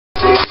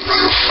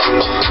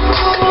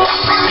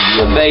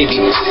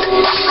baby.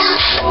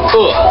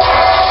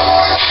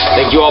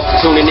 Thank you all for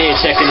tuning in,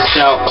 checking us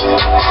out.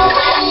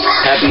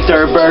 Happy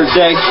 3rd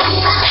birthday,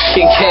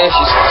 King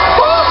Cassius.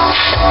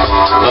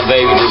 My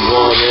baby just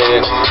won,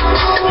 man.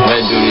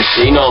 Let's do this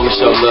shit. You know I'ma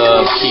show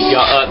love, keep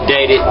y'all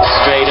updated,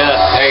 straight up,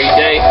 every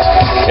day.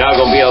 Y'all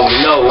gonna be able to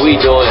know what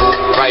we doing.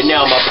 Right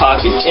now my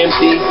pocket's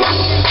empty.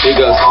 Here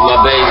goes my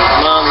baby's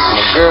mom,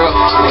 my girl,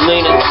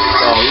 Melina.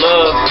 All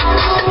love.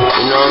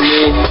 You know what I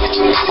mean?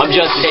 I'm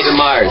Justin David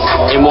Myers,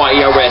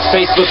 MYERS,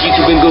 Facebook,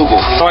 YouTube, and Google.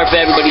 Sorry for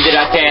everybody that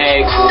I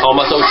tag on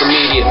my social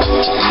media.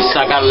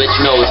 I gotta let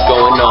you know what's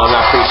going on. I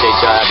appreciate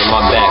y'all having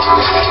my back.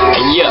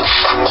 And yeah,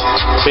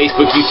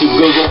 Facebook, YouTube,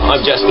 Google.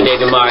 I'm Justin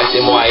David Myers,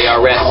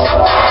 MYERS.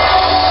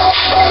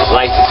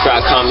 Like,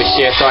 subscribe, comment,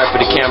 share. Sorry for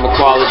the camera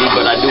quality,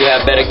 but I do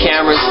have better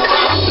cameras.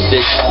 If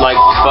this like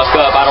fuck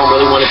up, I don't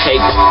really want to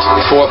take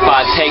 4 or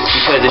 5 takes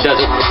because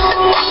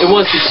it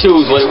wants to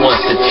choose what it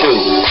wants to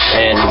choose.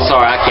 And I'm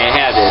sorry, I can't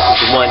have this.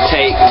 It's one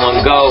take, one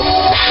go.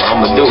 So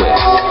I'm gonna do it.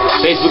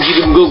 Facebook,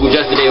 YouTube, Google,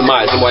 Justin David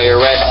Myers,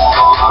 MYERS.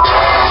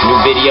 New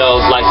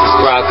videos, like,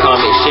 subscribe,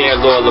 comment, share.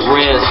 Laura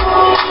Lorenz.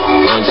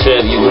 And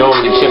Trev, you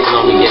normally chipping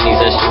on me getting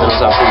these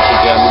instrumentals. I appreciate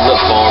you having me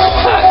look for them.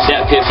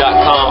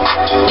 DatPiff.com,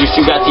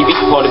 YouTube.tv,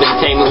 Component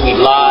Entertainment, we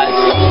live.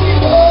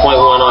 Point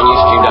 1 on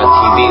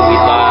Ustream.tv, we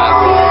live.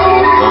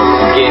 Don't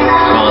forget,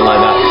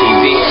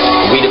 OnLive.tv.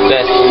 We the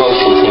best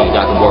promotion team.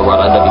 Dr. Borrod,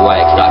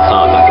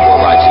 IWIX.com,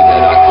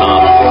 drborrod@gmail.com,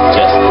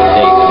 Justin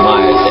David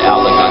Myers at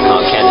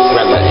Outlook.com, Candace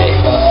Redler at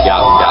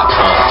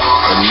Yahoo.com.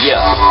 And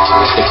yeah,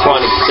 The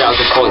Chronic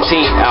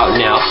 2014 out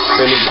now.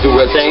 Ready to do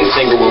real things,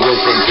 single with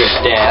Winston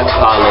Drift Dab,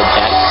 holla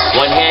that.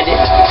 One-handed,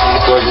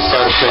 gorgeous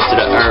son of Prince of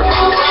the Earth.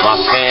 My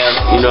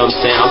fam, you know what I'm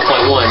saying? I'm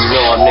point 1, you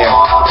know I'm there.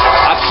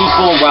 I keep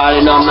on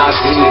riding, I'm not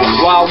greedy.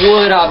 Why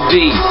would I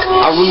be?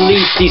 I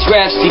release these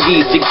rap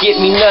CDs to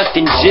get me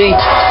nothing, G.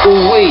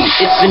 Ooh-wee,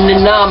 it's an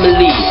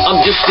anomaly.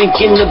 I'm just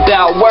thinking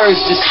about words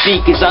to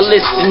speak as I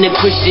listen and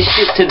push this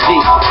shit to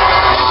thee.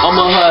 I'm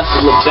a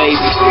hustler,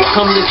 baby.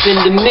 Come listen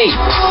to me.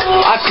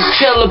 I can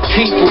tell the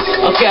people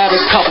I got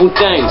a couple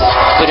things,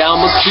 but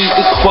I'ma keep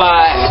it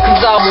quiet,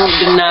 cause I won't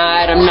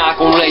deny it. I'm not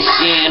gonna let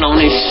you in on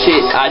this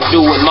shit I do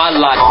with my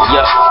life.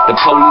 Yup, the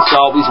police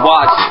always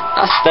watching.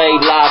 I stay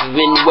live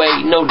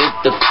anyway. Know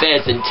that the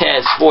feds and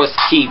task force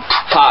keep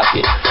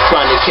popping,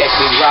 trying to catch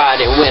me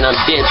riding when I'm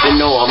dancing.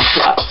 No, I'm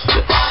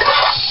flopping.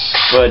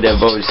 Fuck that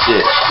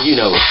bullshit. You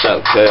know what's up,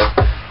 cuz.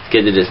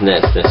 Get to this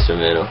next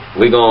instrumental.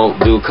 We're gonna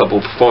do a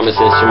couple performance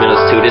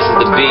instrumentals too. This is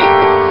the beat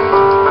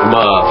from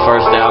my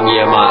first album.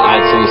 Yeah, my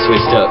iTunes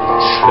switched up.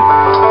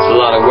 It's a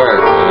lot of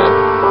work, man.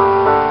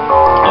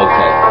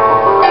 Okay.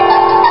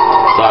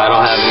 Sorry I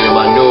don't have any of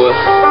my newer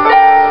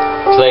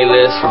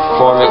playlists for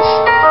performance.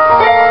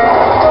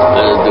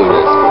 Let's do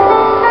this.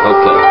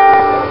 Okay.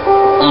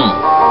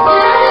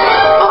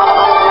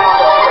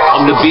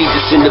 I'm the beat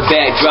that's in the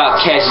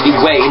backdrop, casually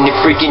waiting and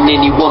freaking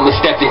any woman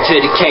step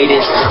into the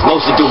cadence.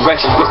 Most of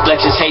directions,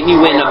 reflections hate me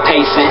when I'm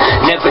pacing.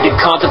 Never to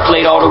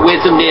contemplate all the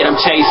wisdom that I'm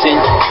chasing.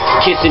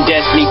 Kissing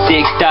destiny,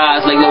 thick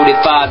thighs like loaded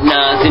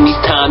 5.9s. And these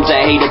times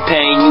I hate the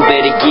pain, you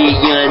better get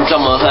yuns.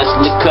 I'm a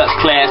hustler, cut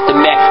class, the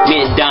Mac,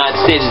 mint dime,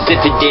 sit as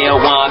if a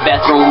damn wine,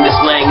 bathroom to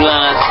slang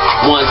lines.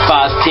 1s,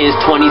 5s, 10s,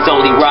 20s,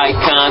 only right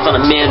kinds. On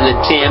a minute of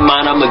 10,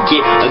 mine I'ma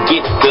get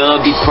gun,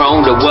 be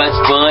prone to what's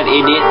fun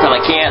in it till I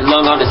can't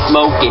lung on the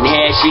smoke and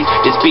hashies.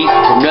 This beat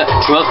from the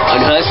drunk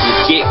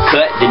unhustlers get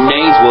cut. The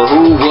names were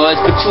who was,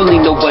 but truly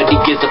nobody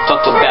gives a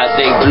fuck about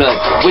they blood.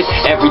 With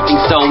everything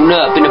sewn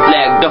up in a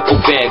black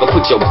duffel bag, I'll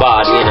put your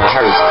body in a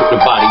hearse, put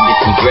the body that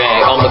you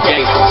drag. I'm a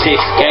gangster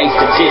chick,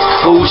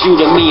 who's you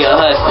to me? A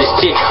hustler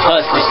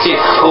chick.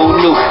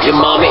 Who knew? Your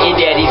mama and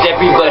daddy's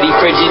everybody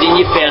frigid in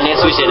your family.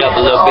 Switch it up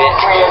a little bit.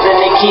 Friends and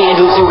they kid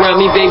who's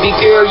around me, baby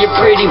girl, you're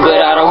pretty,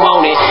 but I don't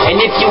want it. And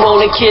if you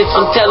want a kiss,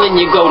 I'm telling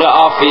you, go to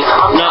office.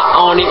 I'm not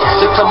on it,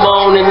 so come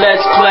on and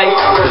let's play.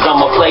 Cause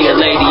I'ma play a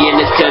lady and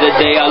it's till the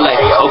day I lay.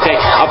 Okay,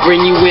 I'll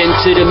bring you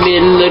into the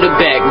middle of the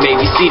back.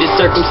 Maybe see the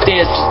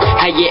circumstances,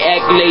 how you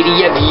act,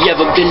 lady. Have you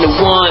ever been the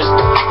one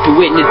to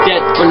witness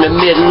death from the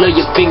middle of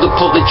your finger?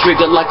 Pull the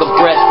trigger like a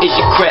breath. Is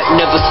your crap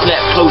never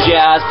slept? Close your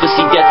eyes but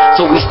see death.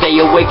 So we stay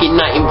awake at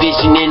night,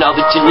 envisioning all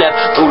that you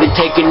left. Go to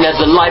take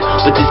another life,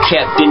 but this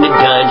kept in the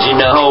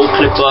dungeon. The whole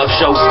clip of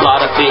show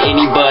slaughter for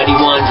anybody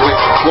wondering.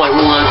 Point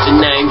 1's the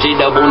name,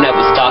 J-Double never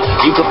stop.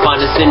 You can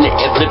find us in the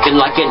air flipping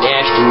like an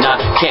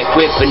astronaut. Can't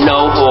quit for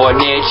no whore,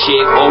 net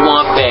chick, or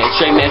one fat.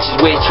 Trade matches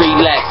with tree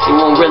lax, you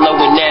won't reload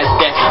when that's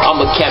that.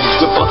 I'm a cabbage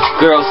gripper,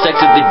 girl, sex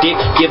is the dick.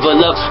 Give her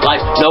love, like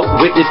no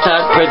witness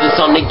time. Presence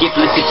on the gift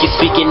list. If you're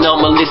speaking,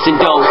 I'ma listen.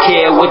 Don't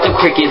care what the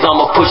prick is.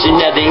 I'ma push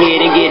another hit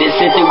and get it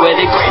sent to where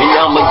they grin.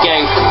 I'm a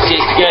gangster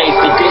chick.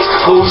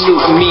 Who knew?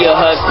 Me a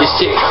hustler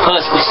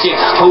chick.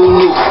 Who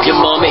knew? Your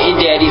mama and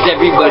daddy's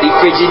everybody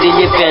frigid in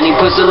your family.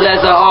 Push the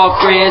less of all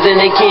friends and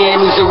they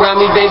can't. Who's around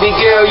me, baby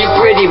girl, you're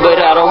pretty, but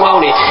I don't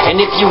want it. And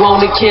if you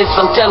want a kiss,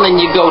 I'm telling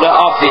you, go to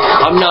office.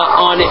 I'm not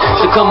on it,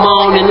 so come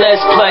on and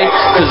let's play.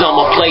 Cause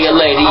I'ma play a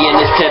lady and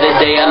it's till the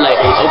day I lay.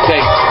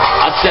 Okay,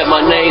 I Said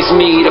my name's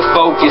me, to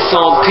focus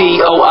on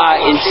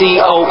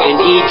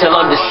P-O-I-N-T-O-N-E till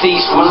I'm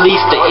deceased. Release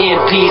the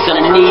MPs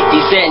underneath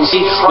these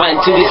sentences. Ran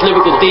to these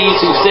lyrical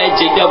thieves who said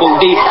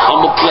J-double-D.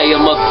 I'ma play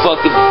a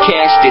motherfucking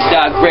cash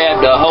that I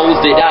grabbed, the hoes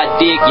that I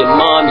dig. Your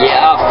mom,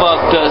 yeah, I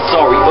fucked her,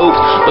 sorry, oops.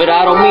 But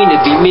I don't mean to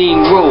be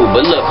mean, rude.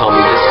 But look,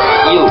 homie, this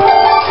is you.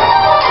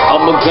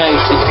 I'm a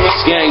gangster,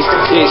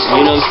 bitch,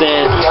 you know what I'm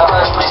saying?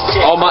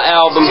 All my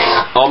albums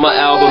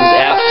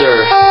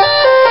after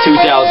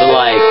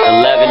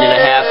 2011 and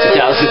a half,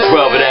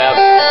 2012 and a half,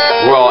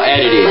 were all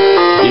edited.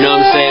 You know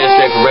what I'm saying?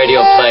 Straight from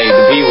radio play.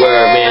 The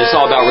B-word, man, it's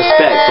all about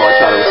respect, so I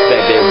try to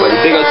respect everybody.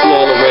 Big up to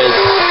all the Riz.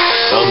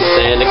 You know what I'm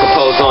saying? The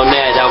composer on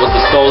that was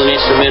the stolen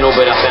instrumental,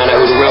 but I found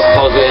out who the real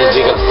composer is.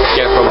 Big up to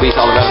Jeffro Beats,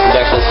 all about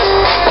productions.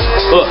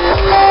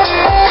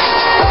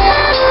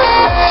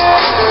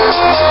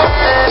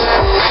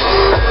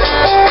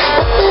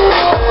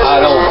 I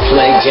don't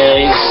play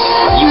games,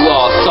 you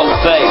all so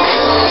fake.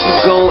 You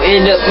gon'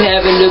 end up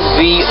having to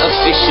be a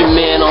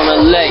fisherman on a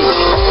lake.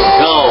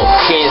 Gone,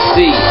 can't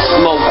see,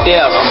 smoked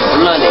out, I'm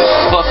blunted,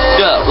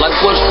 fucked up. Like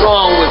what's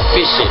wrong with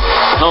fishing,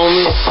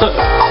 homie?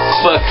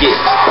 Fuck it,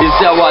 this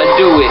how I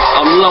do it,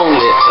 I'm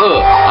lonely.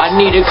 I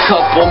need a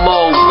couple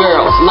more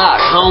girls, not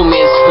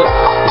homies.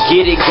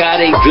 Get it, got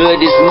it good,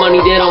 it's money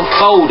that I'm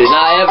folding.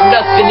 I have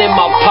nothing in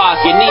my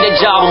pocket, need a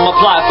job, I'm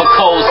applying for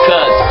Coles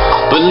Cuts.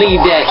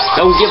 Believe that,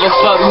 don't give a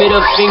fuck,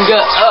 middle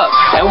finger up.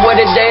 And what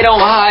if they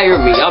don't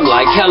hire me? I'm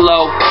like,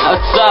 hello,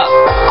 what's up?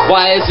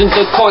 Why isn't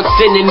the court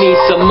sending me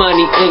some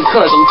money in?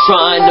 Cause I'm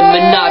trying to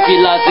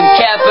monopolize and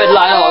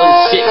capitalize all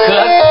this shit,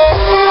 cuz.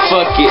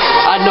 Fuck it,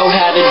 I know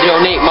how to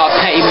donate my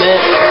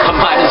payment. I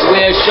might as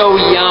well show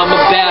you I'm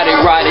about it,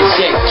 write a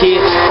check,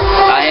 kid.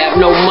 I have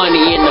no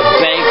money in the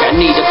bank, I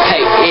need to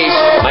pay ish.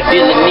 My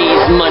dealer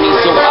needs money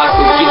so I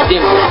can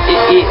give them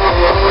it.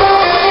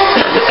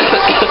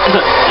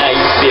 How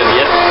you feel,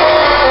 yeah?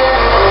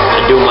 I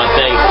do my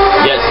thing,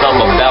 yes, I'm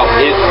about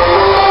it.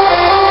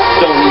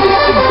 Don't need a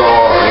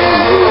cigar and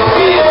a little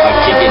bit. I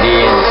kick it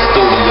in the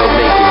studio,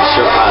 making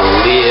sure I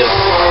live.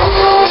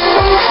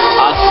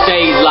 I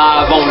stay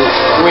live on the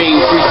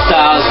screen,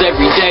 freestyles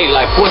every day.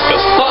 Like, what the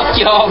fuck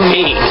y'all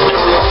mean?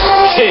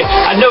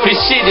 I know this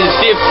shit is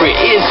different.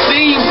 It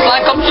seems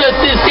like I'm just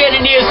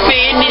standing here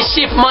spitting this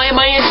shit from my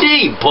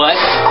MIND, but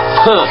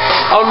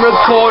I'm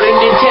recording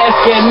and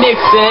testing and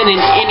mixing,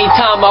 and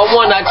anytime I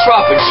want, I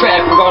drop a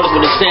track, regardless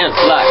of what it sounds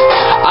like.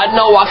 I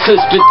know I could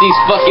split these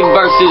fucking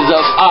verses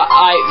up.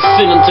 I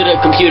send them to the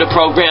computer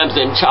programs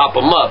and chop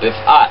them up if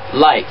I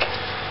like.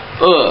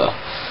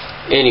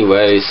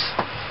 Anyways,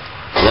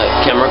 is that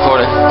camera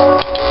recording?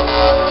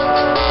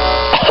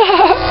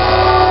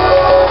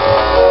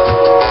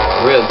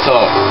 Real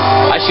talk.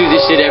 I shoot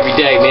this shit every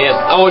day, man.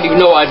 I don't even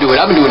know I do it.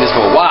 I've been doing this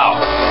for a while.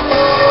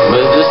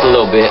 But just a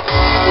little bit.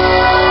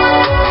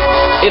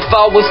 If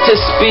I was to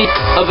speak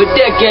of a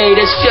decade,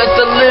 it's just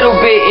a little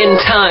bit in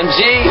time, G.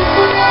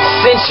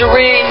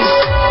 Centuries,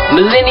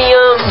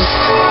 millenniums.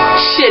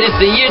 Shit, it's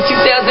the year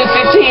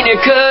 2015 here,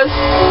 cuz.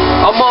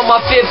 I'm on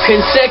my 5th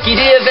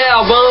consecutive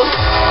album.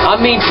 I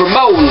mean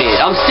promoting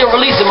it. I'm still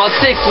releasing my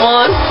 6th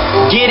one.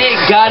 Get it,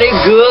 got it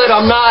good.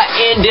 I'm not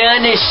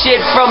ending this shit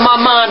from my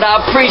mind.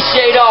 I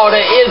appreciate all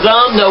the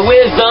ism, the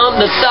wisdom,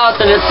 the thoughts,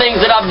 and the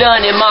things that I've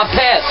done in my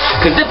past.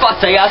 Cause if I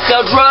say I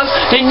sell drugs,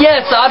 then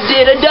yes, I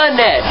did have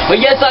done that. But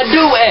yes, I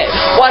do it.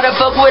 Why the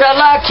fuck would I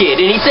like it?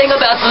 Anything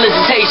about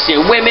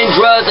solicitation, women,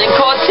 drugs, and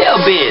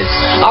cartel biz.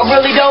 I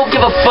really don't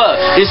give a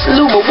fuck. This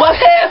Luma, what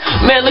hell?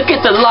 Man, look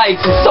at the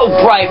lights. It's so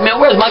bright,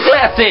 man. Where's my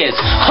glasses?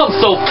 I'm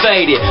so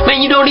faded.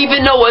 Man, you don't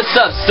even know what's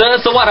up,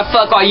 son. So why the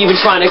fuck are you even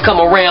trying to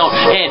come around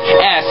and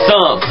ask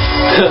some?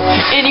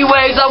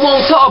 Anyways, I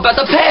won't talk about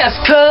the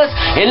past, cuz,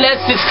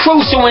 unless it's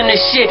crucial in the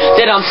shit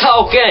that I'm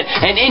talking.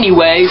 And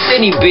anyways,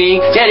 any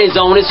being that is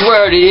on this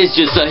world, it is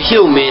just a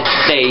human.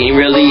 They ain't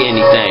really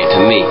anything to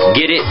me.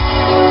 Get it?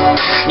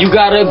 You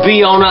gotta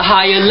be on a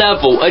higher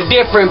level, a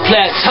different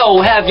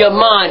plateau. Have your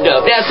mind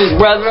up. That's his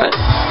brethren.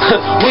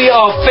 We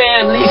all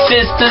family,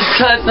 sisters,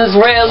 cousins,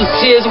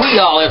 relatives. We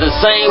all have the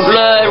same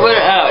blood.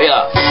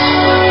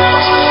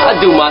 I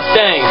do my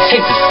thing,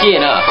 take the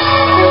skin up.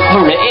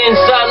 From the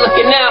inside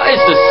looking out,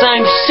 it's the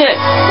same shit.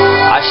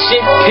 I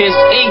shit, piss,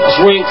 eat,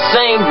 drink,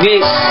 same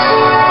bitch.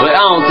 But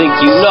I don't think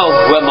you know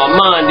where my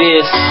mind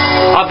is.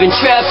 I've been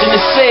trapped in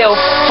the cell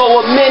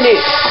for a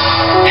minute.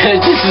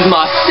 This is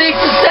my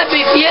 6th or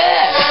 7th,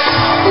 yeah.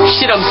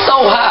 Shit, I'm so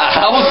high.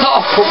 I was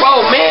off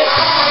parole, man.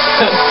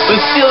 But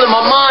still in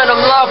my mind,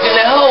 I'm locked in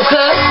that hole,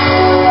 cuz.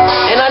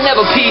 And I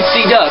never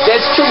PC'd up,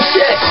 that's true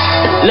shit.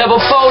 Level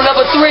 4,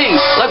 level 3,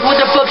 like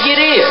what the fuck it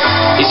is?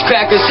 These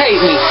crackers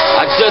hate me,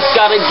 I just just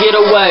gotta get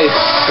away,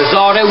 cause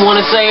all they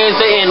wanna say is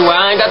the N-word.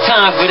 I ain't got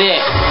time for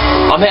that.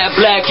 I'm half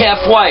black,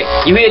 half white.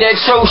 You hear that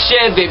true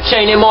shit? Vip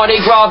chain and Mardi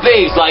Gras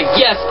babes. Like,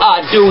 yes,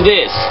 I do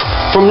this.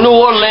 From New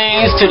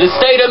Orleans to the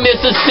state of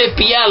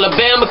Mississippi,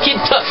 Alabama,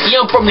 Kentucky.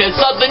 I'm from the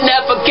southern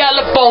half of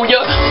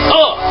California.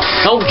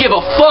 Don't give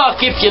a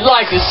fuck if you're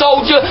like a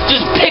soldier.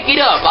 Just pick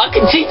it up. I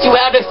can teach you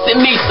how to send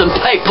me some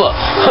paper.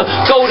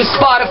 Go to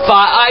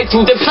Spotify,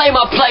 iTunes, and play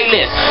my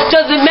playlist.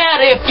 Doesn't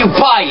matter if you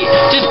buy it.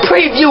 Just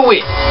preview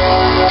it.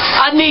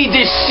 I need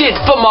this shit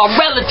for my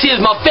relatives,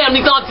 my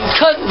family's aunties,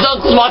 cousins,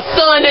 uncles, my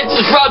son that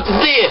just dropped to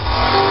this.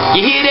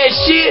 You hear that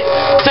shit?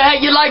 So how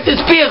you like this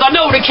biz? I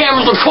know the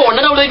camera's recording.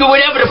 I know they do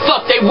whatever the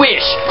fuck they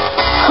wish.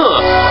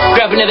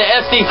 Grab another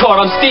SD card,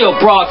 I'm still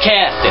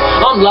broadcasting.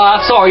 I'm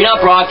live, sorry,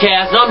 not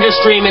broadcasting. I'm just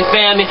streaming,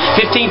 family.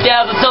 15,000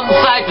 something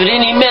sites at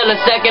any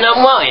millisecond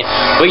I'm lying.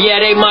 But yeah,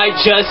 they might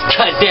just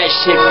cut that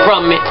shit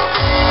from me.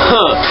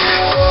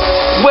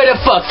 Where the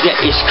fuck's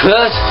that ish,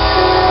 cuz?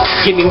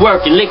 Get me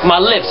working, lick my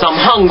lips, I'm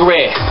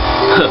hungry.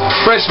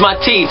 Brush my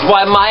teeth,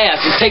 wipe my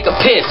ass, and take a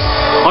piss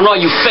on all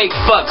you fake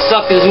fuck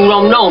suckers who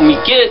don't know me,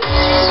 get it?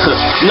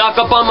 Knock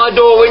up on my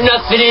door with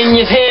nothing in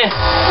your hand.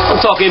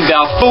 I'm talking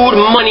about food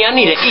and money, I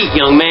need to eat,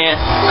 young man.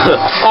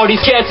 All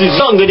these cats is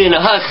younger than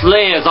the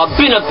hustlers. I've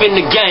been up in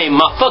the game,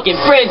 my fucking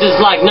friends is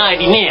like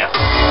 90 now.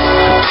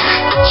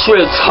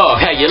 Trill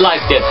talk, how you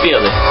like that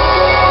feeling?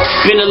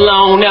 Been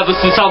alone ever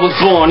since I was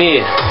born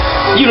here.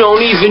 You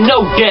don't even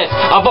know death,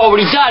 I've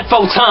already died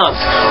 4 times.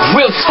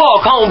 Real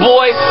talk,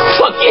 homeboy,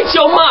 fuck, get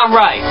your mind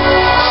right.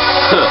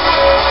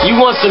 You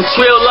want some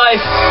trill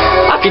life?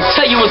 I can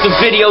tell you what's the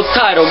video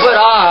title, but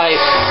alright.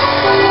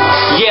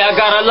 Yeah, I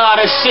got a lot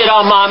of shit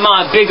on my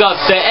mind. Big up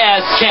to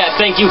ASCAP,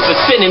 thank you for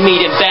sending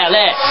me the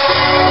ballets.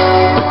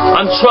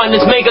 I'm trying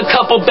to make a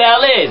couple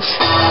ballets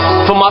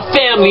for my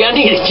family. I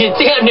need to get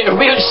down there,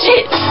 real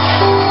shit.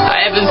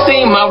 I haven't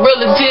seen my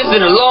relatives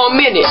in a long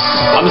minute.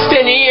 I'm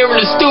standing here in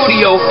the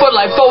studio for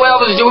like 4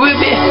 hours, you with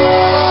me?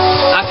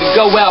 I could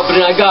go out, but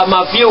then I got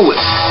my viewers.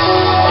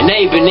 And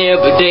they ain't been there,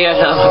 but they are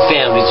not my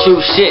family.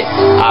 True shit.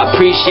 I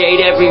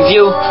appreciate every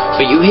view,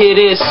 but you hear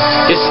this?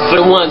 This is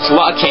for the ones who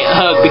I can't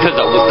hug because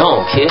I was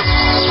gone, kid.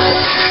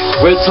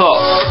 Real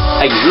talk.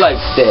 How you like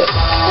that?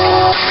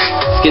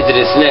 Let's get to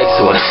this next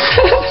one.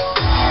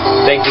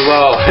 Thank you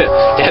all.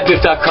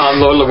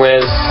 Thatbiff.com, Lord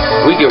Lorenz.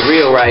 We get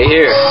real right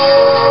here.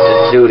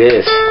 Let's do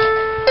this.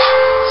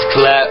 Let's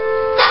clap.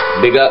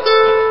 Big up.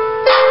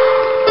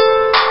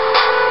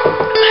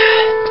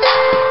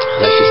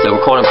 Let's just start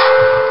recording.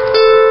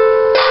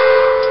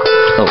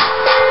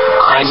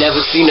 I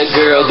never seen a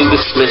girl do the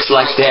splits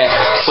like that.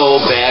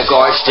 Full bag,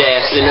 arched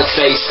ass, in her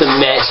face to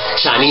match.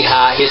 Shiny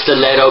high, his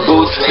stiletto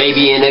boots.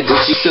 Maybe in a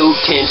Gucci suit,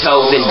 10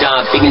 toes and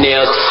dime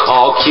fingernails.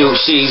 All cute,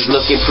 she's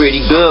looking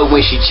pretty good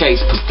when she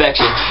chase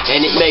perfection.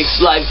 And it makes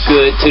life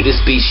good to the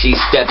species.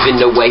 Step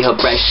in the way her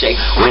breast shake.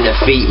 When her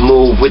feet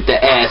move with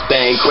the ass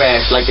bang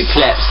crash. Like the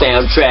clap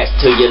soundtrack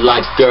to your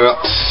life, girl.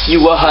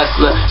 You a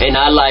hustler and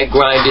I like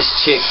grinders,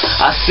 chick.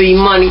 I see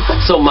money,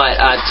 so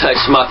might I touch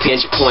my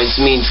pinch points.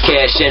 Means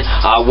cash and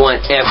I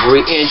want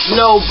every inch.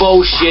 No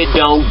bullshit,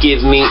 don't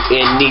give me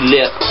any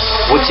lip.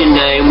 What's your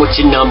name, what's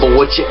your number,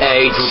 what's your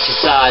age, what's your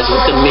size,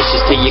 with the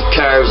missions to your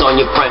curves on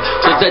your front.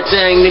 Cause that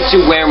thing that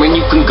you're wearing,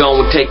 you can go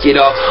and take it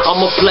off.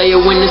 I'm a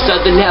player when the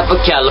southern half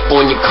of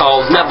California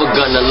calls. Never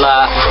gonna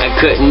lie, I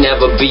couldn't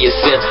never be a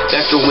simp.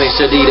 Back to when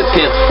Shady the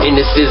pimp, in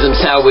the isms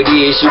how it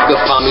is. You can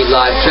find me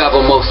live,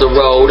 travel most of the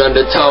road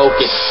under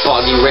token.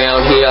 Foggy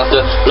round here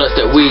after blunts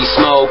that we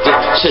smoking.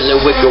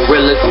 Chilling with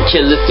gorillas and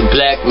killers and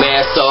black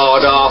mass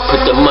sawed off.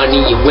 Put the money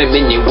in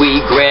women and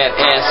we grab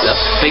ass up.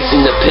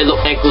 Facing the pillow,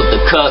 ankles to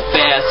cut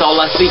fast. All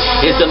I see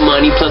is the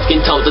money plus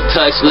skin tones to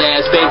touch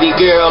last. Baby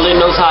girl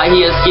in those high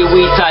heels,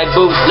 ski-wee type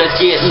boots. Let's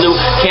get loot,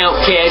 count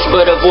cash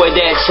but avoid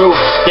that truth.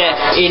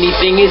 That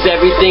anything is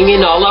everything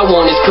and all I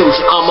want is cooch.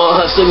 I'm a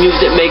hustle,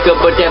 music maker,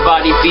 but that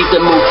body feeds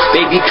the move.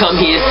 Baby come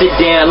here, sit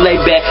down, lay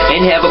back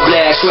and have a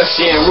blast.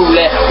 Russian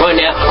roulette, run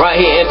out right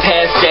here and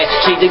pass that.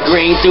 Shade the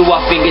green through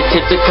our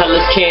fingertips, the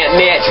colors can't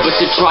match. But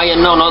you're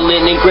trying on our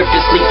linen grip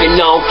is sleeping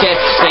on cash.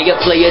 Play a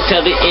player,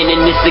 tell the end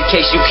in this the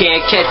case you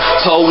can't catch.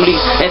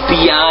 Police,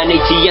 FBI, and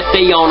ATF,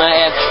 they on our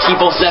ass.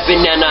 Keep on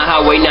stepping down the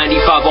highway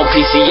 95 on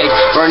PCH.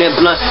 Burning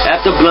blunt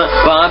after blunt,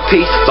 buying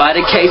peace by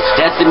the case.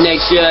 That's the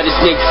nature of this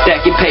nigga.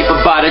 Stacking paper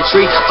by the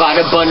tree, by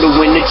the bundle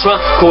in the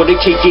trunk, quarter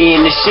kicky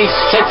in the sheets.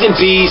 Texting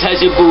bees,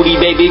 has your booty,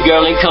 baby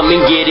girl, and come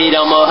and get it.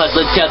 I'm a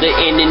hustler, tell the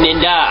end and then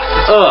die.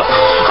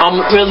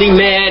 I'm really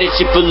mad at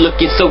you for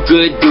looking so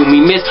good, do me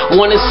miss.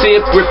 Wanna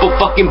sip, rip a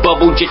fucking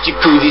bubble, jet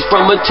jacuzzis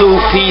from a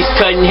 2-piece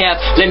cut in half.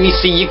 Let me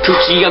see your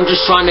coochie, I'm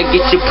just trying to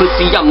get your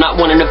pussy. I'm not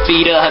wanting to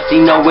feed a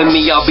hussy, knowing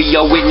me, I'll be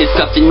your witness.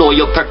 Cuffed in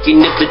oil, perky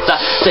nipples, I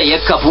say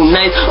a couple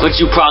names, but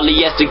you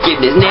probably asked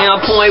forgiveness.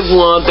 Now point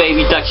one,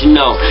 baby, that you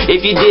know.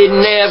 If you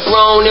didn't have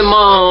grown in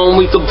my home,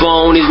 we could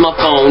bone is my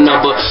phone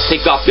number.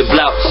 Take off your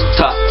blouse,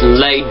 top and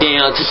lay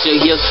down, touch your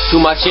heels to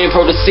my chin,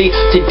 pro to see,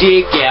 to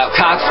dig out,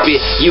 cock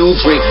spit, you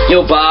drink,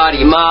 your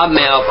body, my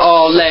mouth,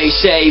 all lay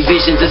shade,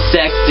 visions of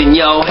sex in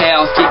your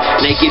house, get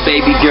naked,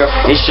 baby girl,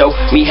 and show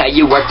me how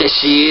you work that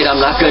shit. I'm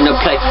not gonna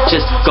play,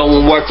 just go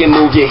and work and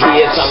move your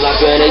hips. I'm not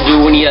gonna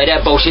do any of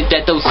that bullshit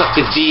that those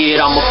suckers did.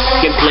 I'm a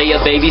fucking player,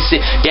 baby,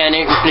 sit down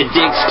and rip the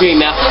dick,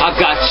 scream out, I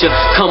got you,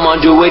 come on,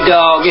 do it,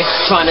 dog.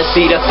 Trying to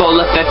see the full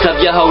effect of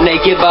your whole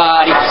naked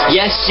body.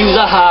 Yes, you's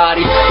a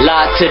hottie,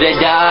 lie to the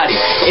dottie.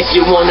 If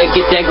you wanna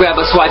get that, grab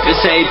a swipe and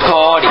say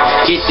party.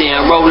 Get there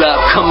and roll up,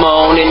 come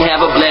on and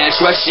have a blast.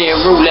 Russian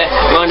roulette,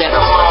 run it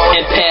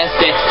and pass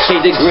that.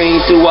 Shade the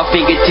green through our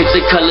fingertips,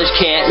 the colors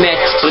can't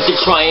match. But you're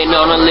trying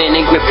on a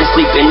linen grip and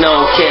sleeping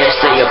on cash.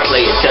 Say a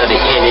player till the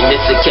end, and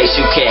it's a case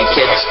you can't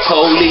catch.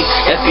 Police,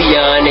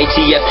 FBI, and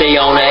ATF, they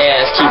on the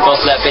ass. Keep on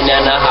slapping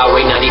down the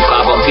highway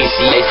 95 on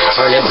PCA.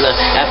 Burning blunt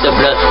after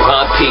blunt,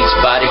 Ron Peach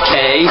by the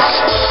case.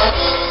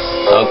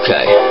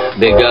 Okay,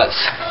 big guts.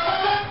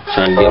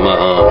 Trying to get my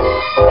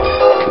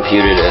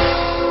computer to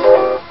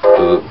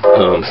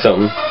do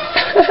something.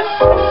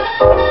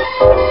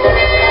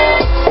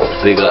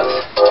 Big ups.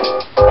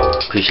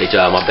 Appreciate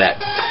y'all on my back.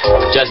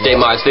 Just Dave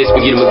Myers,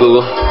 Facebook, YouTube, and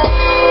Google.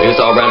 It's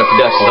All Rounder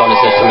Productions on this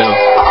instrumental.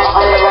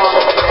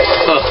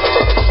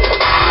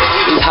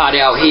 It's hot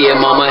out here,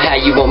 mama, how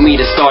you want me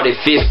to start at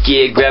 5th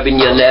gear? Grabbing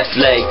your left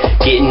leg,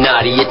 getting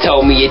naughty. You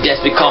told me a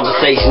desperate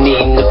conversation,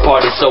 needing the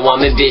party. So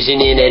I'm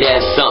envisioning it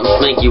as something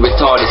slinky,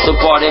 retarded. So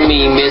pardon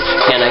me, miss,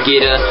 can I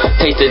get a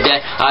taste of that?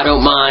 I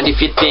don't mind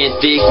if you're thin,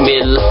 thick,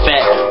 middle, or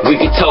fat. We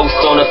could toast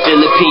on a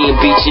Philippine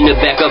beach in the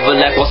back of a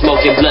lap while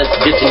smoking blunts,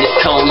 dipping this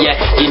cognac.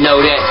 You know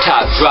that,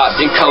 top drop,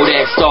 then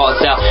Kodak stars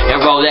out and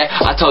roll that.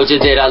 I told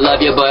you that I love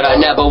you, but I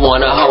never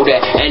wanna hold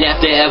that. And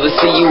after ever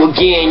see you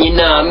again, you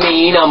know what I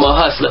mean? I'm a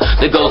hustler.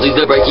 The goals is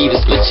the break even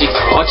split cheeks.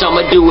 Watch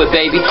I'ma do it,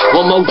 baby.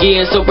 One more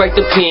again, so break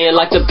the pen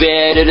like the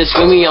bed or the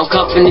screaming. I'm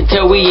comfing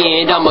until we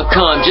end. I'ma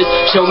come, just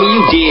show me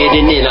you did,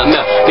 and then I'm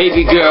out.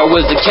 Baby girl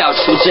was the couch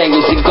with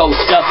jangles and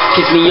ghost stuff.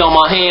 Kiss me on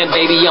my hand,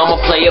 baby. I'm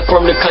a player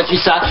from the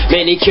countryside.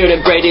 Manicured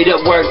and braided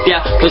up, worked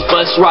out. Plus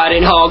bus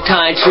riding, hog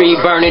tying, tree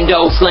burning,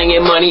 dough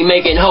slinging, money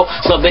making hope.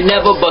 Something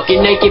never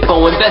bucking naked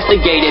for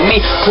investigating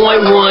me.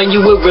 Point one, you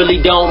it really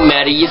don't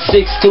matter. You're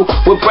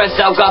 6'2", with breasts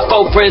out, got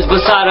 4 friends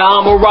beside her.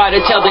 I'm a rider,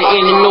 tell the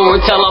end and no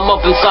until I'm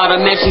up inside her.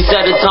 Man, she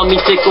said her tummy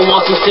tickle,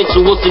 want some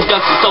sensual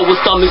seduction, so her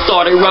stomach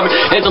started rubbing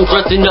as I'm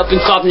thrusting up and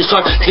softness,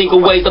 trying to think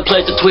of ways to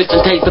pleasure, twist and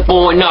taste the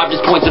foreign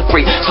objects, points of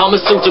free. Thomas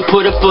suit to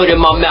put a foot in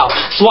my mouth.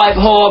 Swipe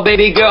hard,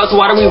 baby girl, so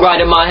why don't we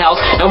ride in my house?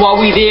 And while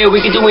we there,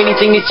 we can do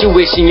anything that you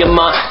wish in your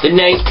mind. The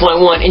name's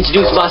point one,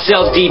 introduce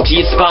myself deep to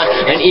your spine.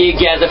 An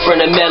eargasm from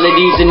the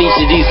melodies in each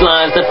of these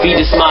lines. I feed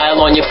a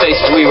smile on your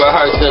face as we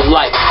rehearse the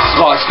light.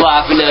 Sparks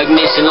fly from the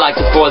ignition like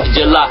the 4th of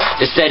July.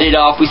 To set it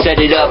off, we set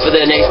it up for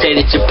the next day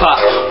that you pop.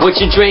 What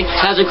you drink,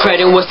 how's your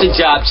credit, what's the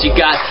job you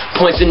got?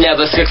 Points and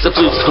never, sex, the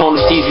flutes, home,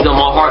 easy on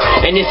my heart.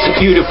 And it's a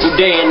beautiful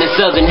day in the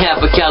southern half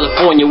of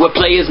California, where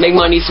players make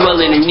money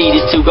swelling and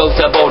needed to go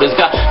subboaters.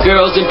 Got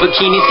girls in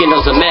bikinis, getting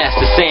those a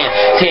master sand.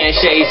 Tan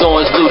shades,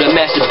 orange blue, to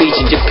match the beach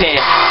in Japan.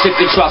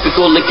 Sipping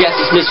tropical liquor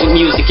gases mixed with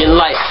music and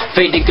light.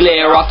 Fade the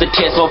glare off the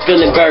tent, while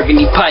filling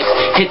burgundy pipes.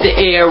 Hit the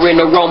air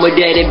in aroma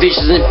that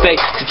envisions and fate.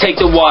 To take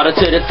the water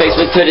to the face,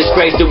 but to the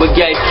sprays to a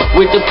gate.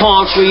 With the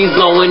palm trees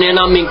blowing and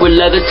I'm ink with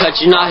leather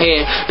touching our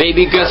hair.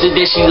 Baby girl said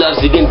that she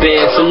loves it in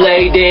bed, so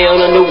lay down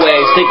on the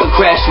waves, take a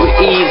crash with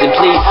ease, and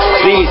please,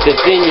 please,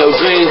 that's in your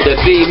dreams that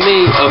be me.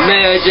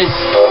 Imagine,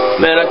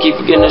 man, I keep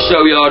forgetting to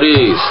show y'all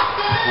these.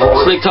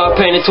 Slick Talk,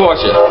 Pain and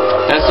Torture.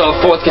 That's our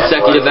 4th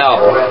consecutive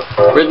album.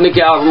 Rhythmic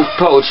album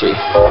Poetry.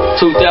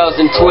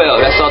 2012.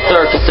 That's our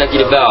 3rd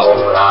consecutive album.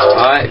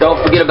 Alright, don't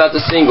forget about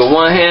the single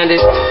One Handed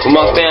with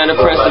my fan, the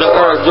Prince of the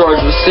Earth, George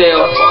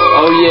Vassell.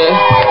 Oh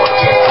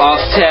yeah.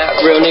 Off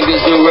tap, real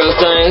niggas do real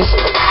things.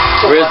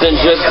 Risen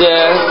Drip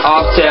there,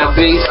 off tap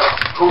beats.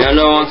 Y'all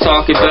know what I'm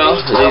talking about.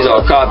 These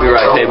are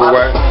copyright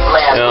paperwork.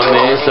 You know what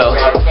I mean? So,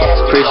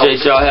 appreciate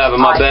y'all having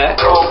my back.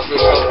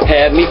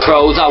 Had me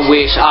froze, I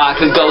wish I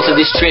could go to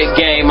this trick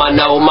game. I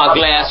know my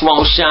glass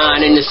won't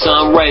shine in the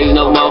sun rays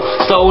no more.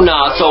 So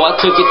nah, so I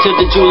took it to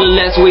the jeweler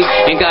last week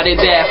and got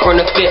it back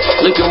from the fit,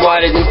 looking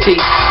whiter than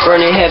teeth,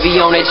 burning heavy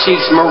on their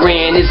cheeks.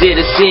 Marin, is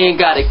it a sin?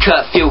 Got it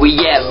cut, filled with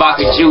yak,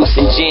 vodka juice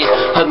and gin.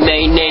 Her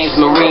main name's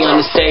Marie, on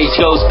the stage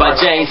goes by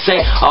Jane.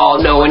 Say, all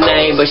know her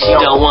name, but she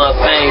don't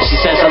want fame. She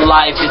says her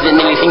life isn't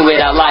anything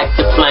without life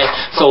to flame.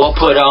 So I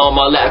put her on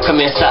my lap,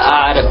 commence to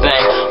eye the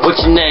bang. What's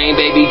your name,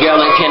 baby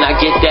girl, and can I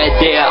get that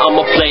there? I'm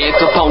a player,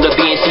 Capone, the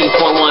BNT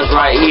 .1's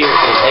right here.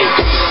 Hey.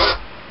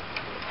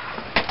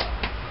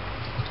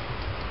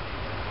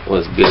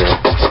 What's good?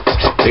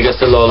 Big up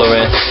to Lola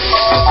Ren.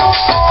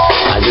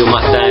 I do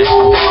my thing.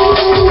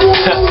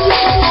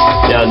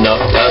 Y'all know,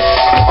 that's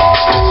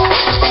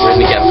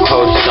Rhythmic Album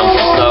Poetry,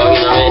 something slow, you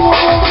know what I mean?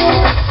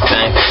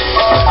 Thanks.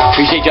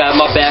 Appreciate y'all having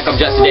my back. I'm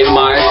Justin David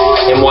Myers,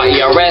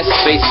 MYERS,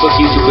 Facebook,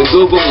 YouTube, and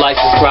Google. Like,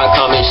 subscribe,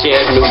 comment,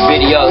 share new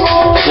videos.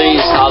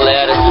 Please holler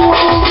at us.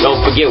 Don't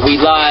forget we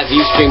live,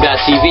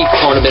 Ustream.tv,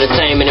 Component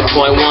Entertainment, and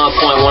 .1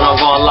 of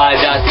on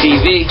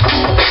live.tv.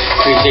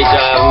 Appreciate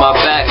y'all having my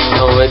back.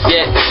 Don't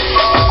forget,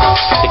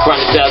 The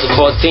Chronic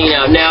 2014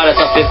 out now. That's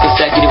our 5th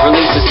consecutive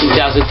release since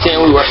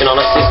 2010. We're working on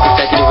our 6th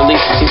consecutive release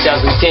in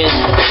 2010.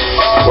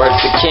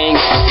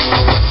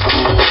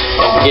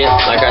 Yeah,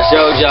 like I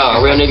showed y'all,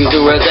 real niggas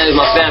do real things.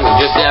 My family,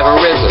 just having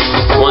rivers.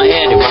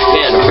 One-handed, my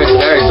fan, the Prince of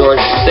Earth,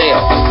 Georgia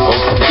Sale.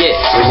 Don't forget,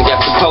 we got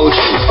the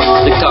poetry,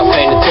 the top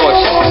painted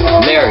torture.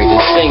 Married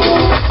and single,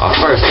 our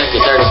first,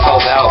 second, third, and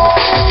fourth album.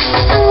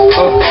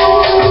 Oh.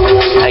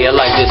 How you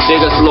like this?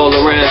 Big us, Lil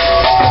Lorenz.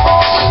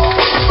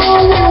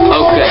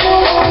 Okay.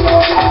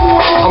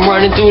 I'm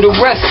running through the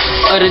rest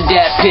of the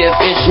Dat Piff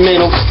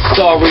instrumental.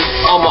 Sorry,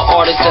 I'm an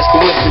artist, that's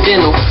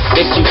coincidental.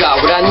 If you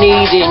got what I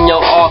need in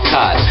your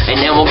archive, and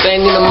now I'm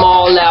banging them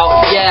all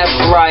out,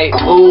 yeah, right.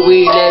 Ooh,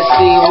 let's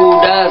see who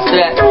does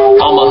that.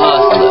 I'm a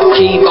hustler,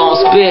 keep on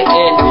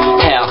spitting.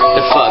 How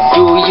the fuck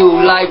do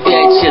you like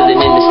that? Chilling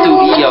in the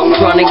studio,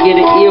 trying to get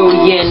an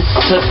alien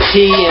to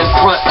T in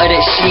front of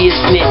that shit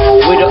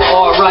meant with an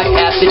R right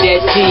after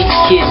that T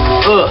kid.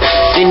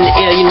 Then the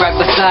alien right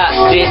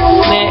beside it.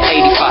 Man,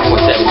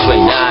 85.7 Trey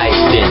nice.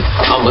 Then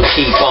I'ma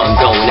keep on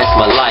going, that's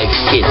my life,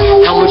 kid.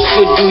 How much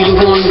good do you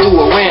wanna do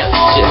around?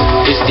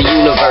 It's the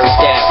universe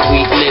that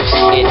we live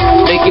in.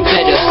 Make it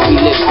better, we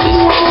live this.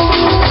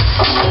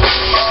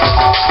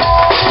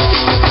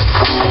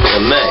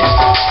 Yeah, man.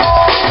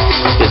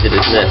 Get to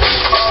this next.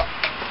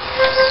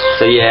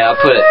 So yeah, I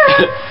put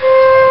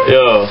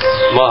yo,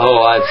 my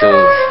whole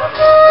iTunes.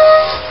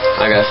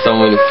 I got so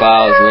many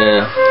files,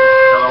 man.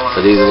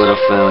 So these are what I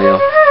found, yo.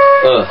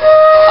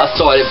 I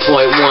started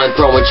point one,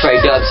 throwing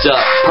trade ups up.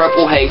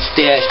 Purple hate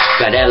stash,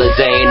 got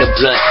Alizé in the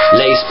blunt.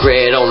 Lace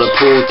spread on the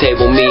pool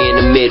table, me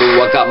in the middle.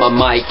 I got my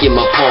mic in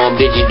my palm,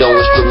 digital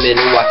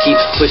instrumental. I keep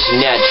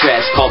pushing that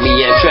tracks, call me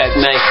Amtrak,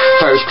 man.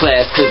 First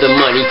class, cause the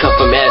money come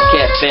from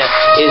ASCAP, fam.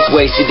 It's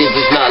wasted if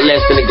it's not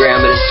less than a gram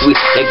of the sweet.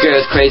 That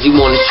girl's crazy,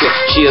 wanna trip,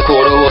 she a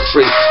quarter or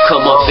free.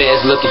 Come on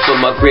fast, looking for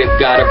my grip.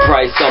 Got a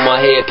price on my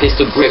head,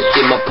 pistol gripped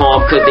in my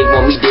palm, cause they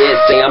want me dead.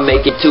 Say I'm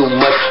making too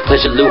much,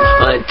 pleasure loot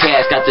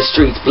untasked. Got the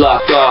streets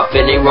blocked off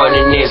and they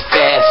running in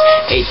fast.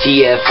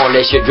 ATF on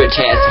that sugar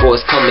task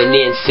force coming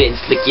in, sitting,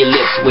 slick your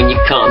lips when you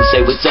come.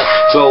 Say what's up,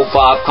 drove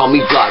off, call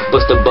me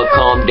Blockbuster, but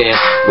calm down.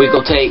 We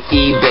gon' take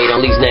eBay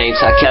on these names,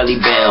 how Kelly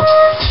bound.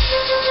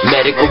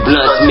 Medical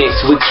blunts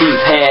mixed with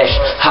Keith Hash,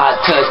 hot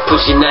touch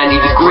pushing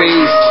 90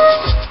 degrees.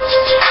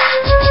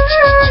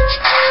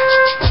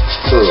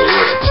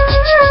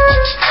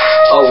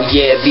 Oh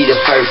yeah, be the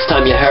first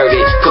time you heard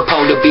it.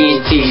 Capone to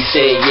BNT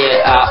said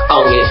yeah, I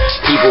own it.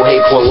 People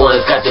hate point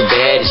one's got the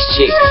baddest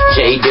chick.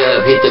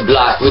 J-Dub hit the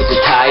block with the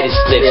tightest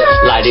slip.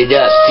 Light it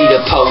up, see the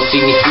post,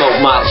 see me smoke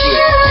my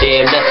shit.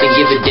 Damn, nothing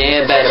give a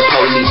damn about a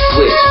police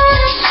switch.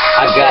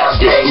 I got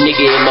this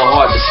nigga in my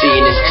heart to see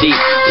in his deep.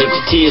 Look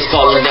the tears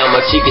falling down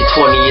my cheek at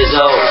 20 years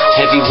old.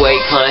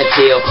 Heavyweight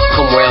clientele,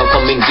 come round,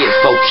 come and get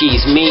 4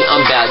 keys. Me,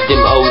 I'm about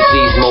them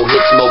OZs, more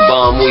hits, more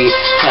bomb weed.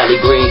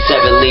 Cali green,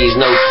 7 leaves,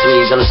 no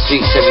threes. On the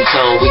streets every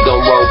time we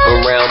gon' roll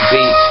from round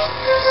beat.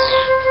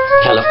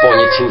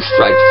 California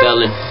 2-strike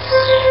felon.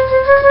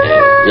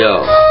 And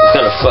yo, it's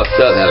kinda fucked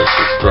up having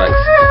 2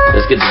 strikes.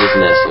 Let's get to this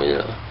next one,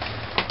 yo.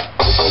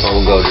 I'm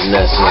gonna go to the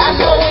next one.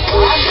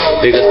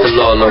 Big up to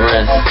Lil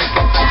Lorenz.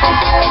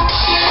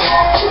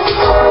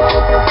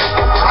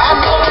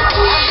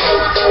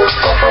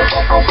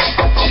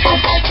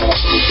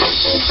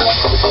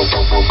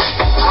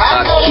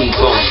 I keep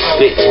on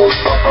spitting.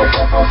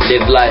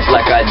 Live life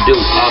like I do,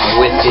 I'm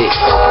with it.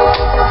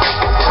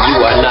 You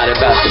are not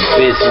about the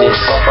business.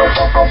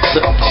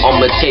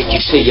 I'ma take you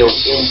to your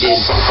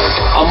ending.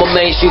 I'm a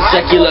mainstream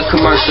secular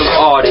commercial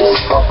artist.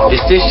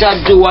 This fish I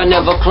do, I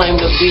never claim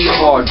to be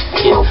hard.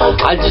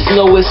 I just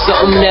know it's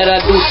something that I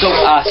do, so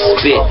I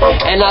spit.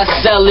 And I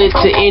sell it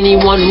to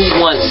anyone who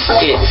wants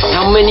it.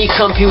 How many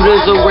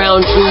computers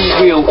around you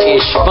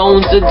real-ish?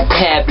 Phones or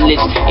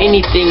tablets,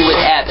 anything with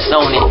apps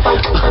on it.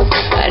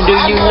 Do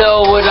you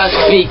know what I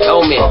speak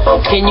on it?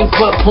 Can you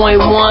put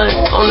point one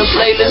on the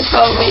playlist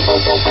for me?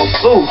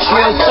 Ooh,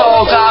 real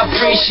talk, I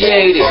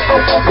appreciate it.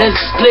 Let's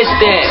split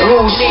that.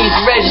 Who needs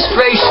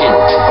registration?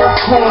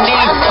 Who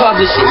needs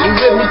publishing? You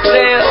with me,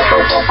 player?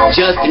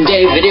 Justin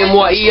David,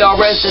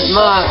 NYERS is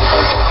mine.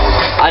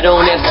 I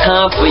don't have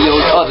time for your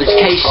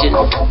education.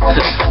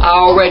 I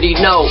already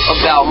know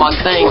about my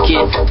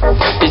thinking.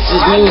 This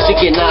is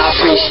music and I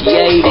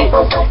appreciate it.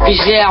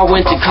 Cause yeah, I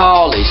went to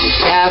college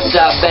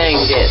after I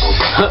banged it.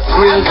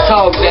 Real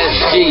talk, that's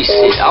G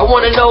shit. I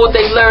wanna know what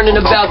they learning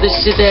about this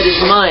shit that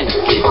is mine,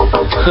 kid.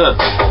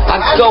 I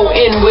go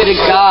in with a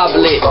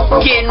goblet,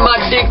 getting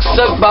my dick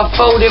sucked by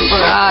 4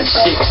 different hot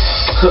chicks.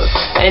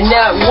 And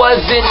that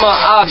wasn't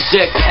my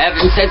object.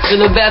 Having sex in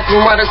the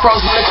bathroom right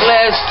across from the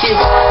class, kid.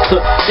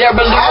 That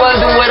really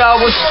wasn't what I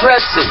was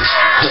stressing.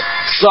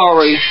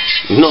 Sorry,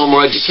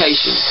 normal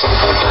education.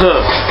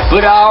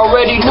 But I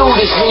already knew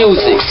this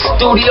music.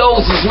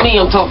 Studios is me,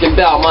 I'm talking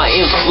about my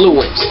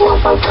influence.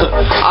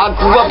 I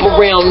grew up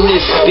around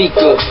this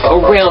speaker,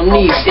 around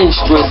these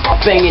instruments,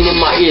 banging in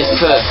my ears,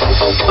 cuz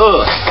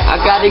I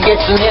gotta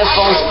get some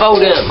headphones for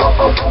them.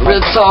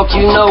 Real talk,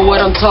 you know what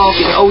I'm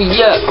talking. Oh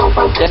yeah,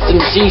 that's some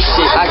G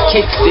shit, I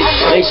kicks it.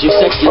 Mainstream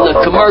secular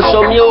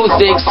commercial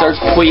music. Search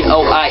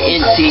POINTONE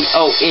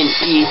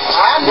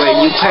where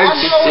you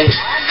purchase it.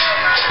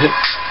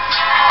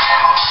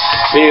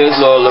 Here's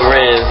Lord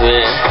Lorenz,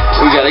 man.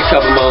 We got a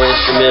couple more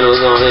instrumentals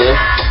on here.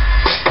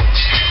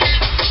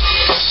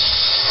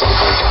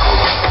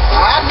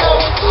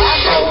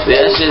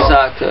 Yeah, that shit's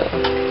hot cut.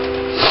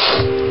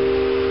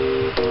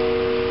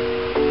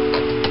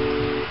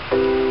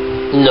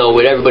 You know,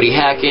 with everybody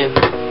hacking,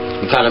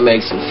 you kind of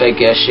make some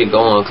fake ass shit go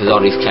on, because all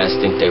these cats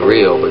think they're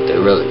real, but they're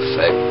really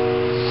fake.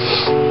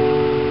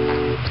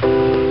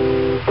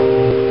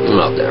 I'm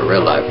out there in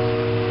real life.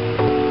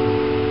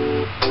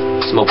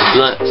 Smoke a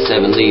blunt,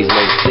 7 leaves,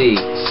 no seed.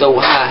 So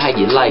high, how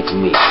you like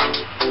me?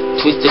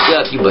 Twisted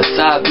up, you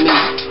beside me.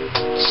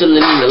 Chillin'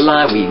 in the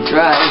line, we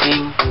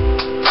driving.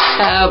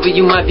 However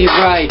you might be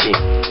riding.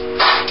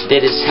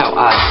 That is how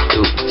I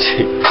do.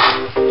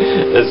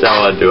 That's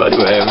how I do. I do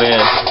it,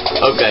 man.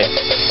 Okay.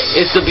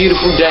 It's a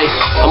beautiful day.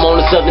 I'm on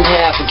the southern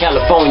half of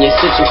California,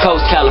 Central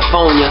Coast,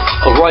 California.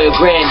 Arroyo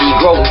Grande,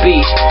 Grove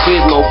Beach,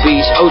 Pismo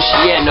Beach,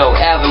 Oceano,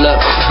 Avila.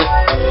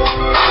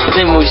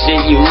 Them more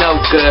shit you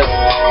know, cuz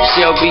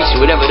Shell Beach,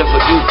 whatever the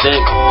fuck you think.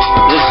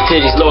 Listen to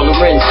these Lord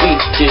Lorenz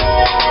beats,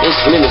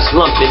 instrumental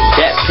slumping,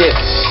 that tip.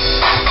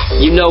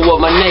 You know what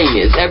my name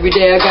is. Every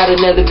day I got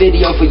another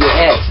video for your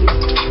asses.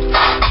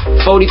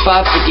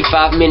 45,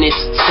 55 minutes,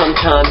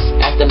 sometimes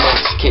at the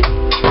Mexican.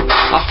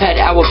 I've had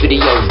hour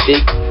videos,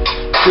 dick.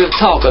 Real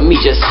talk of me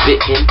just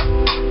spitting,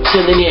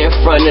 chilling here in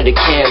front of the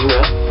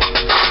camera.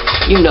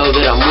 You know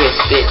that I'm with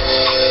it.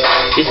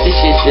 It's the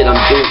shit that I'm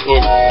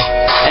doing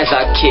as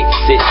I kick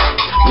it.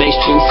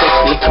 Mainstream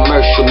secular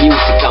commercial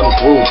music, I'm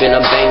grooving,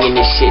 I'm banging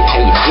this shit.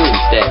 How you do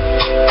that?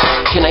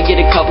 Can I get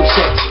a couple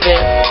checks,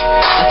 fam?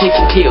 I take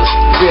some pills,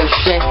 real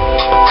shit.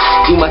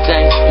 Do my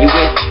thing, you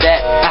with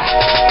that?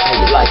 How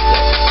you like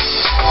that?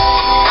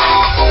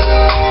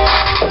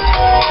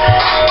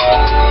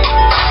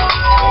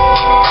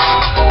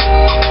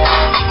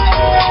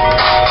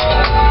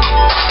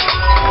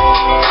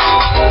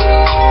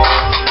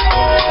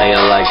 I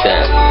ain't like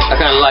that. I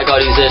kinda like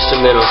all these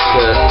instrumentals,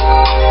 cuz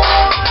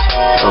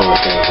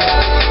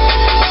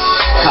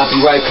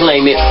copyright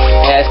claim it,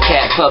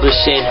 ASCAP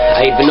publishing.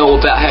 I even know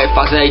about Harry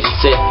Fox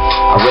Agency.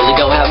 I really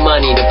don't have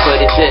money to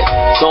put it in,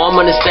 so I'm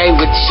gonna stay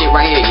with the shit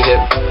right here, you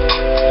hear?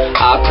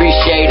 I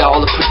appreciate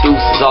all the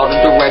producers, all the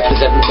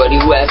directors,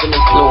 everybody who has an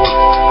influence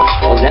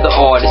on other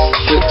artists,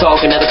 trip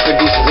talking, other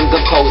producers and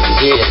composers,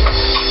 yeah.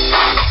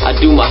 I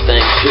do my thing,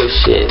 real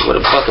shit. What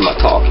the fuck am I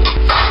talking?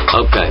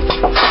 Okay.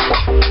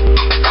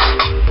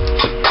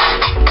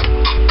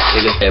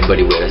 Let's get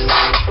everybody with us.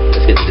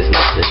 Let's get to this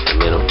next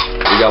instrumental.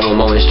 We got one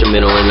more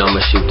instrumental and I'm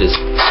gonna shoot this.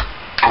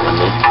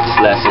 This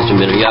last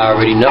instrumental, y'all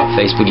already know.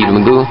 Facebook, Yuta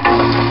Magoo.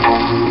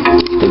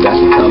 Still got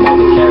some time on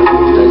the camera.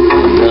 That's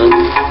done.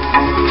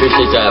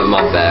 Appreciate y'all having my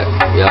back.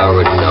 Y'all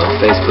already know.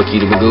 Facebook,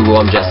 Yuta Magoo.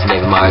 I'm Justin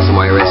David Myers. I'm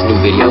where new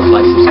videos.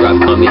 Like, subscribe,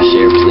 comment,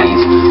 share,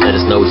 please. Let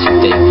us know what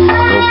you think.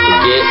 Don't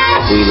forget,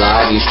 we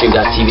live.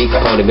 Ustream.tv,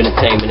 Component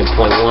Entertainment in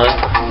point one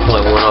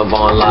on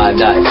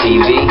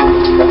VonLive.tv.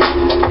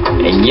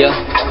 And yeah.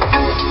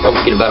 Don't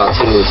forget about our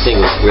 2 new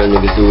singles, Real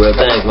Niggas Do Real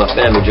Things, My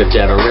Family, Drift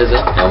Jab and RZA,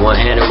 and one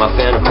hand in my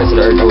family, Prince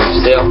of the Earth, George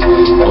Sale.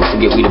 Don't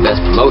forget we the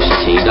best promotion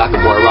team,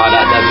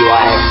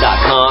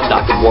 drboyraw.wix.com,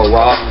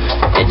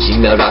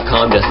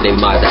 drboyraw@gmail.com,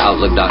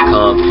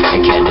 JustinDavidMyers@outlook.com,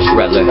 and Candace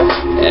Redler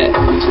at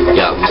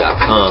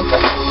yahoo.com.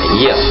 And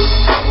yeah,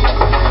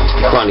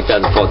 Chronic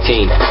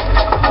 2014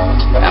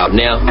 out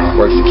now.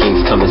 Works of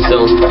Kings coming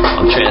soon.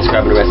 I'm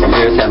transcribing the rest of the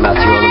years. I'm out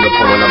to you on the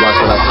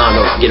report.com.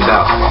 Don't forget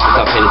about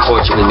Stop Painting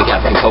Poetry with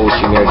African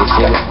Poetry, Meredith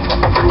Singer.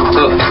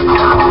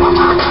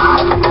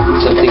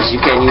 Some things you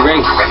can't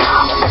erase.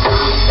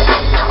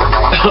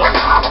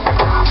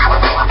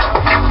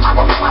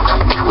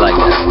 Like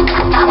that.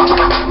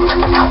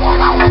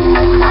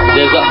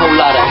 There's a whole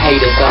lot of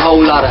haters, a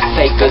whole lot of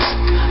fakers.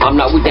 I'm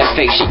not with that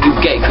fake shit you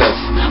gay, cuz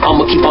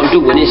I'ma keep on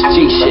doing this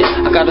G shit.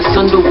 I got a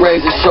son to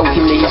raise and show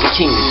him that he's a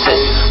king to sit.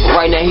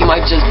 But right now he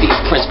might just be a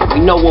prince, but we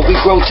know what we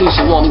grow to,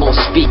 so I'm gonna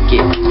speak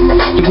it.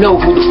 You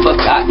know who the fuck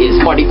I is,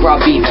 Mardi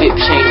Gras beat, Vip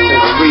chain for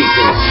a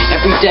reason.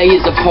 Every day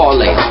is a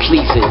parlay, I'm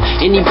pleasing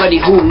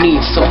anybody who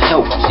needs some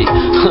help, shit.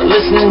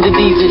 Listening to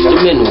these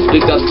instrumentals,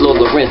 big ups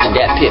Lord Lorenz and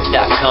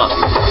thatpip.com.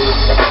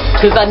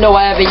 Cause I know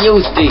I haven't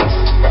used these.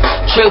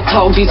 Trill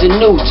Talk, these are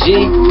new,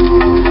 G.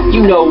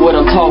 You know what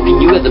I'm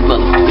talking, you other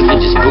motherfuckers are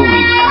just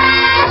booty.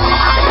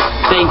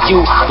 Thank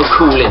you for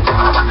cooling.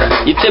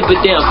 You tip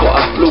it down for a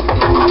fluke.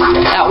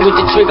 Out with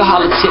the trigger,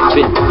 holler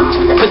tipping.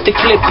 Put the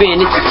clip in,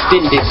 it's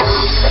extended.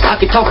 I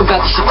can talk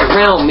about the shit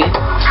around me.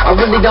 I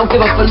really don't give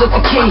up a look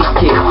at keys,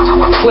 kid.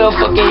 12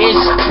 fucking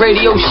inch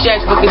Radio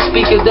Shack fucking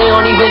speakers, they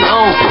don't even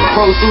own.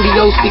 Pro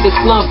Studio speakers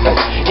slumping.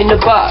 In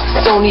the box,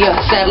 Sony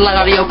satellite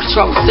audio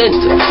control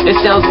center. It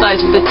sounds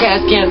nice with the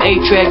Tascam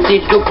 8-track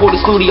digital for the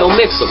studio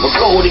mixer. But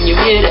golden, you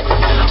hear that?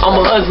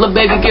 I'm a hustler,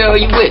 baby girl,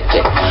 you with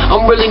it?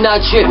 I'm really not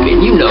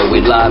tripping, you know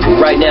it live. But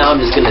right now I'm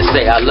just gonna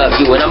say I love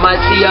you and I might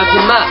see y'all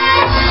tonight.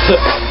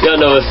 Y'all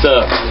know what's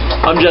up.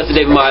 I'm Justin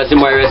David Myers,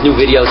 MYRS, new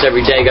videos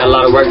every day. Got a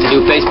lot of work to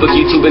do. Facebook,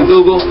 YouTube, and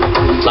Google.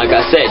 Like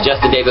I said,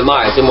 Justin David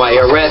Myers,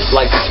 MYRS.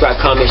 Like, subscribe,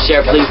 comment,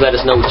 share. Please let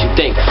us know what you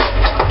think.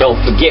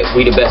 Don't forget,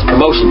 we the best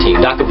promotion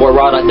team.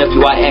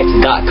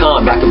 drboyraw.wix.com,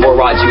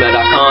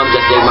 drboyraw@gmail.com,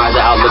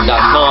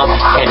 justdavidmyers@outlook.com,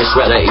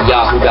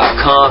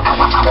 CandiceRedder@yahoo.com.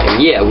 And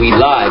yeah, we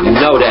live, you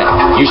know that.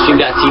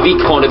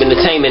 Ustream.tv, Quantum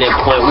Entertainment at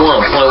point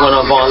one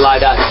on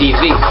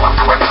VaughnLive.tv.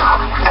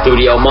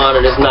 Studio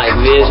monitors, night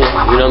vision,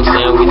 you know what I'm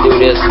saying? We do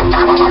this.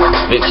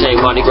 Big Shane,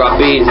 Mardi Gras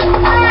beats.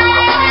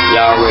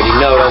 Y'all already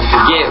know, don't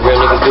forget, real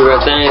niggas do real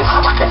things.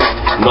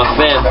 My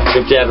fam,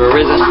 Trip to Evan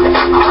Rizza.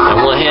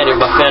 And one handed,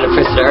 my fan, the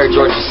Prince of the Earth,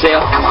 George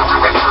Giselle.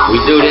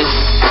 We do this.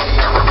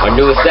 Our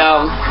newest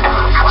album,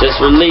 just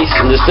released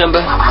in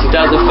December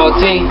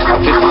 2014. Our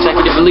 5th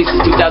consecutive release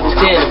is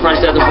 2010. The price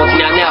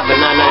 2014 out now for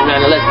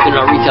 $9.99 less than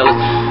our retailers.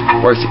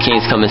 Works of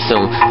Kings coming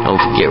soon. Don't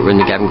forget, Real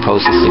Nigga Gavin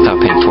Posters, Six Top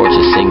Pink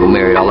Torches, Single,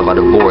 Married, all of our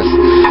divorce,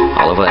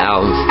 all of our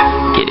albums.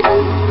 Get it.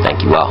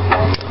 Thank you all.